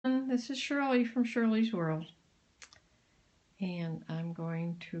This is Shirley from Shirley's World, and I'm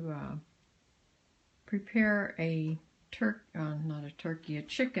going to prepare a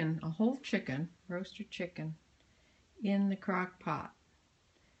chicken, a whole chicken, roasted chicken, in the crock pot.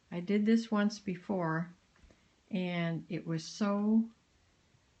 I did this once before, and it was so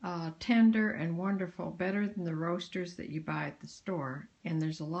tender and wonderful, better than the roasters that you buy at the store, and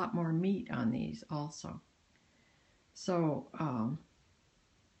there's a lot more meat on these also. So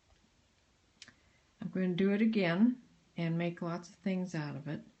I'm going to do it again and make lots of things out of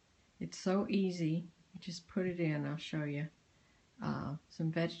it. It's so easy. You just put it in. I'll show you.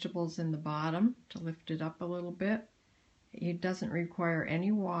 Some vegetables in the bottom to lift it up a little bit. It doesn't require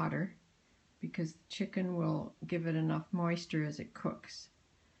any water because the chicken will give it enough moisture as it cooks.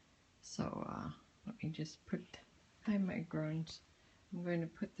 So let me just hide my groans. I'm going to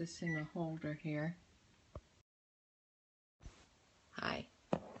put this in the holder here. Hi.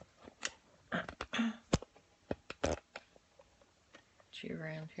 You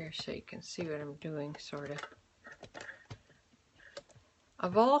around here so you can see what I'm doing, sort of.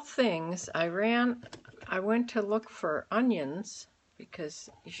 Of all things, I went to look for onions because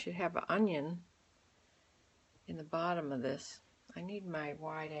you should have an onion in the bottom of this. I need my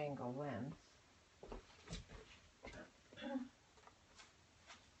wide angle lens.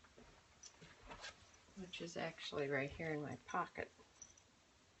 Which is actually right here in my pocket.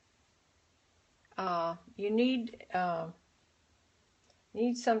 You need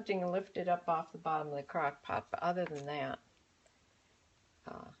something lifted up off the bottom of the crock pot, but other than that,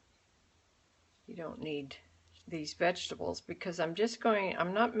 you don't need these vegetables because I'm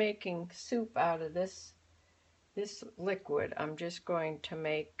not making soup out of this liquid. I'm just going to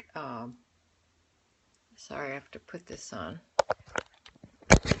make, sorry, I have to put this on.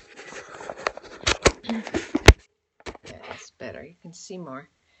 Yeah, that's better. You can see more.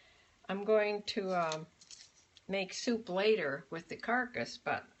 I'm going to make soup later with the carcass,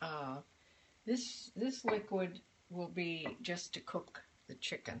 but this liquid will be just to cook the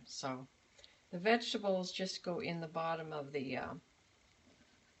chicken. So the vegetables just go in the bottom of the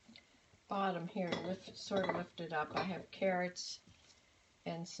bottom here, sort of lifted up. I have carrots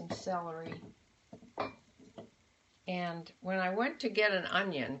and some celery. And when I went to get an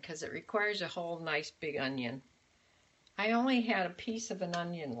onion, because it requires a whole nice big onion, I only had a piece of an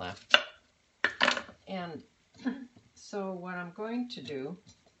onion left. And so what I'm going to do,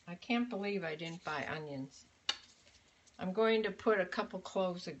 I can't believe I didn't buy onions. I'm going to put a couple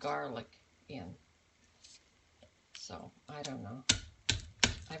cloves of garlic in. So, I don't know.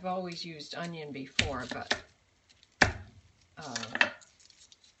 I've always used onion before, but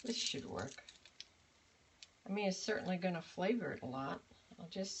this should work. I mean, it's certainly going to flavor it a lot. I'm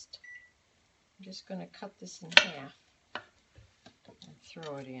just going to cut this in half and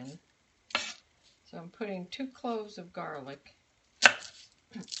throw it in. So I'm putting 2 cloves of garlic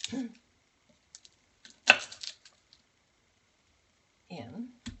in.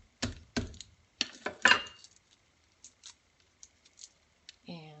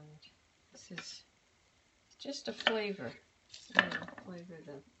 And this is just a flavor. Flavor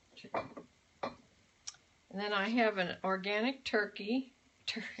the chicken. And then I have an organic turkey.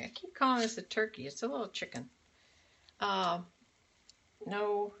 I keep calling this a turkey. It's a little chicken.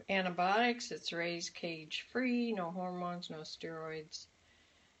 No antibiotics. It's raised cage-free. No hormones, no steroids,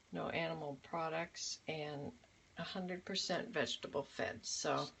 no animal products, and 100% vegetable fed.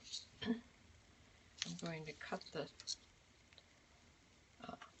 So I'm going to cut the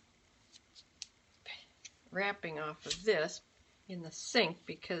wrapping off of this in the sink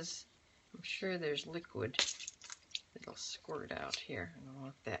because I'm sure there's liquid that'll squirt out here, and I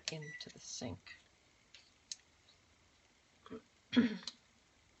want that into the sink. I'm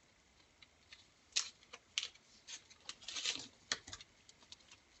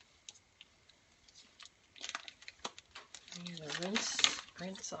going to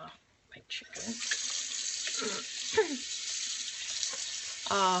rinse off my chicken.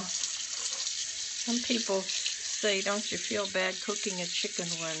 Some people say, don't you feel bad cooking a chicken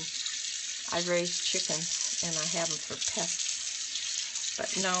when I raise chickens and I have them for pets?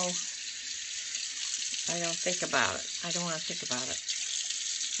 But no, I don't think about it. I don't want to think about it.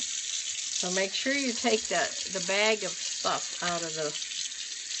 So make sure you take the bag of stuff out of the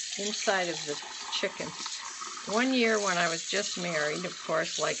inside of the chicken. One year when I was just married, of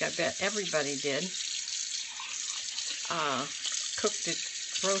course, like I bet everybody did,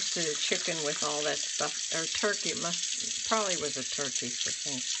 roasted a chicken with all that stuff, or turkey. It probably was a turkey for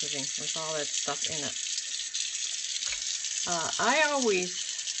Thanksgiving with all that stuff in it.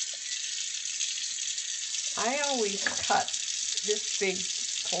 I always cut this big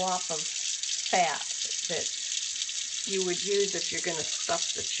plop of fat that you would use if you're going to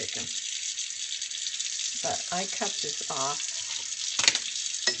stuff the chicken. But I cut this off.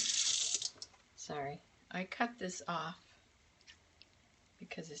 Sorry. I cut this off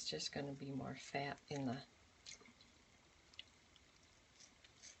because it's just going to be more fat in the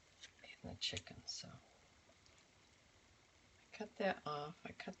chicken. So I cut that off.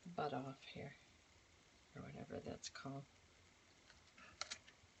 I cut the butt off here, or whatever that's called.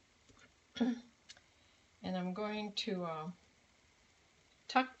 And I'm going to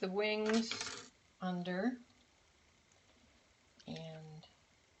tuck the wings under, and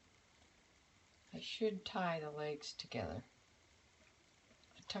I should tie the legs together.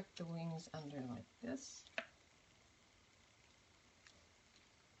 I tuck the wings under like this,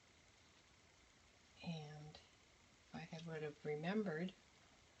 and if I would have remembered,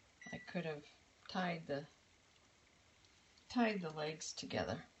 I could have tied the legs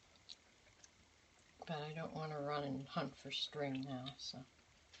together. But I don't want to run and hunt for string now, so.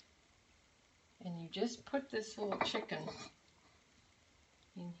 And you just put this little chicken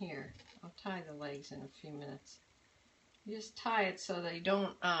in here. I'll tie the legs in a few minutes. You just tie it so they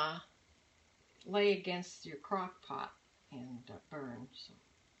don't lay against your crock pot and burn. So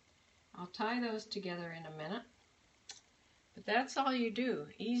I'll tie those together in a minute. But that's all you do.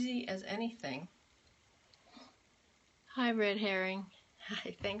 Easy as anything. Hi, Red Herring.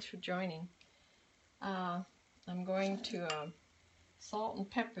 Hi, thanks for joining. I'm going to salt and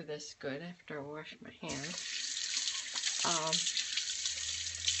pepper this good after I wash my hands.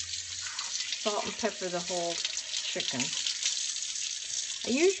 Salt and pepper the whole chicken. I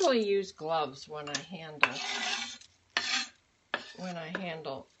usually use gloves when I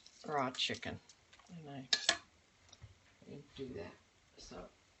handle raw chicken, and I didn't do that. So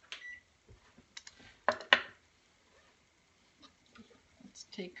let's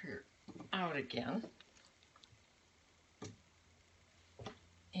take her out again.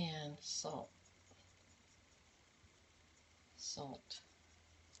 And salt. Salt.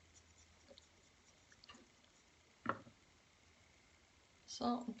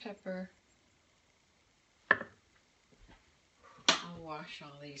 Salt and pepper. I'll wash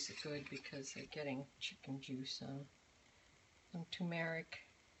all these good because they're getting chicken juice on. Some turmeric.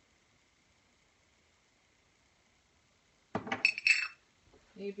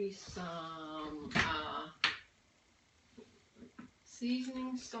 Maybe some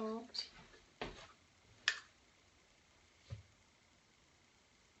seasoning salt. And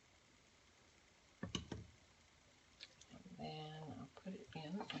then I'll put it in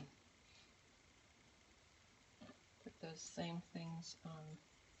and put those same things on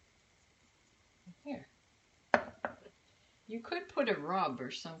here. You could put a rub or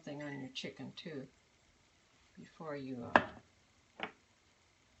something on your chicken too before you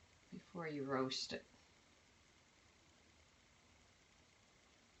roast it.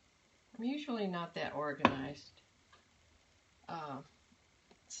 I'm usually not that organized,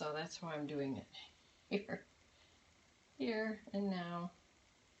 so that's why I'm doing it here and now.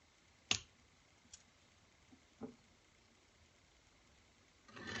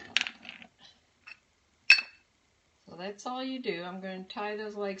 So that's all you do. I'm going to tie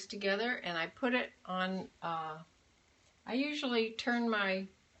those legs together, and I put it on, I usually turn my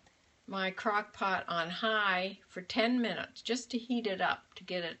crock pot on high for 10 minutes just to heat it up, to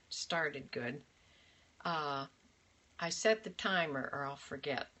get it started good. I set the timer or I'll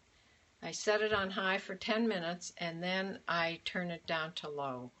forget. I set it on high for 10 minutes and then I turn it down to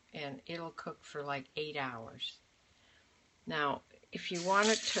low, and it'll cook for like 8 hours. Now, if you want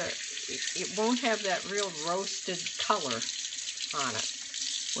it to, it won't have that real roasted color on it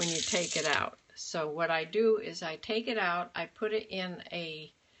when you take it out. So what I do is I take it out, I put it in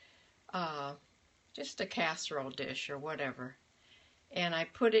a just a casserole dish or whatever, and I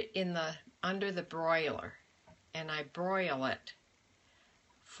put it in under the broiler, and I broil it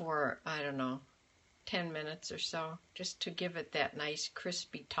for, I don't know, 10 minutes or so, just to give it that nice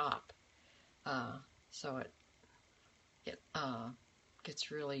crispy top, so it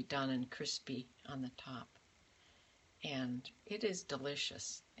gets really done and crispy on the top, and it is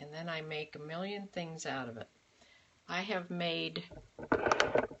delicious. And then I make a million things out of it. I've made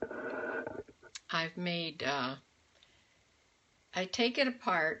I take it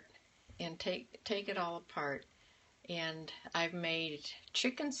apart and take it all apart, and I've made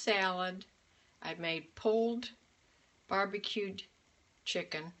chicken salad, I've made pulled barbecued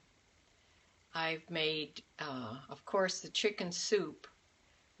chicken, I've made, of course, the chicken soup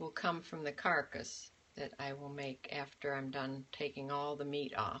will come from the carcass that I will make after I'm done taking all the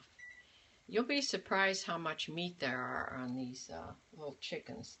meat off. You'll be surprised how much meat there are on these little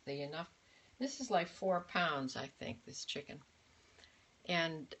chickens. This is like 4 pounds, I think, this chicken.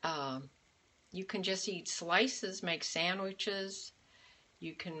 And you can just eat slices, make sandwiches.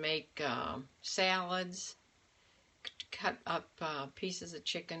 You can make salads, cut up pieces of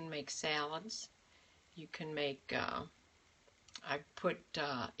chicken, make salads. You can make, I put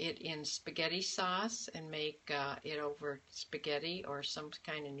it in spaghetti sauce and make it over spaghetti or some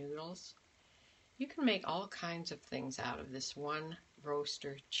kind of noodles. You can make all kinds of things out of this one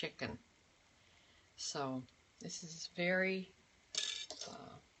roaster chicken. So this is very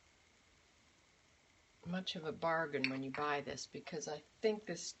much of a bargain when you buy this, because I think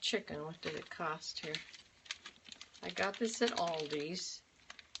this chicken, what did it cost here? I got this at Aldi's.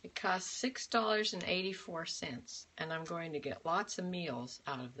 It cost $6.84, and I'm going to get lots of meals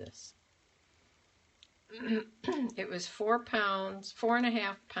out of this. It was 4 pounds,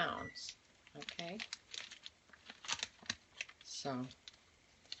 4.5 pounds. Okay, so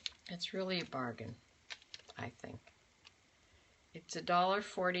it's really a bargain, I think. It's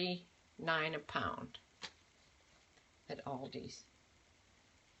 $1.49 a pound at Aldi's.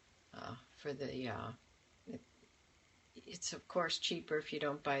 It's of course cheaper if you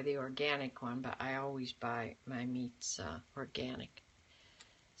don't buy the organic one, but I always buy my meats organic.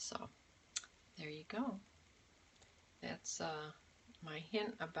 So there you go. That's my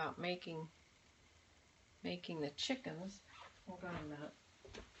hint about making the chickens. Hold on a minute.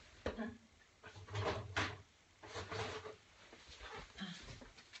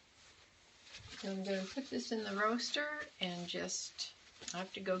 I'm going to put this in the roaster and I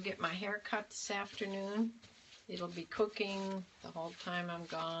have to go get my hair cut this afternoon. It'll be cooking the whole time I'm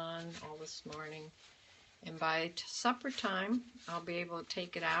gone, all this morning. And by supper time, I'll be able to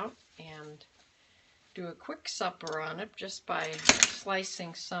take it out and do a quick supper on it just by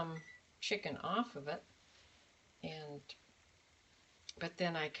slicing some chicken off of it. But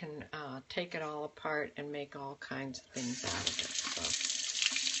then I can take it all apart and make all kinds of things out of it. So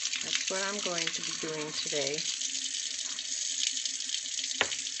that's what I'm going to be doing today.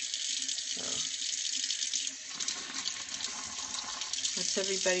 So what's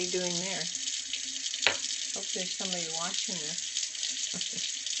everybody doing there? Hope there's somebody watching this.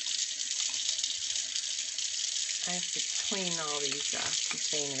 I have to clean all these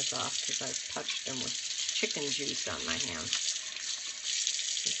containers off because I've touched them with chicken juice on my hands.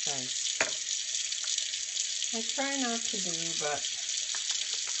 Because I try not to do, but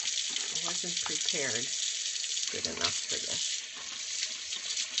I wasn't prepared good enough for this.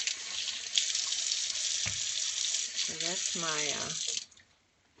 So that's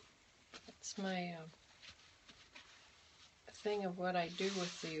my thing of what I do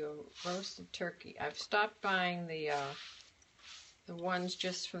with the roasted turkey. I've stopped buying the ones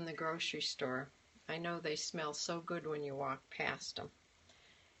just from the grocery store. I know they smell so good when you walk past them.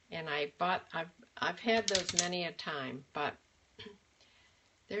 And I've had those many a time, but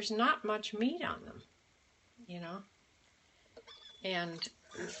there's not much meat on them, you know. And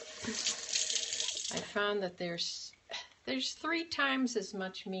I found that there's 3 times as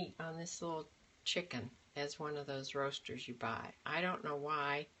much meat on this little chicken as one of those roasters you buy. I don't know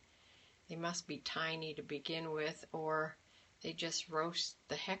why. They must be tiny to begin with, or they just roast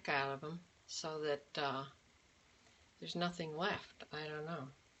the heck out of them so that there's nothing left. I don't know.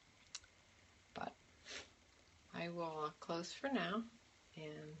 But I will close for now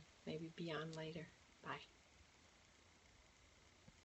and maybe be on later. Bye.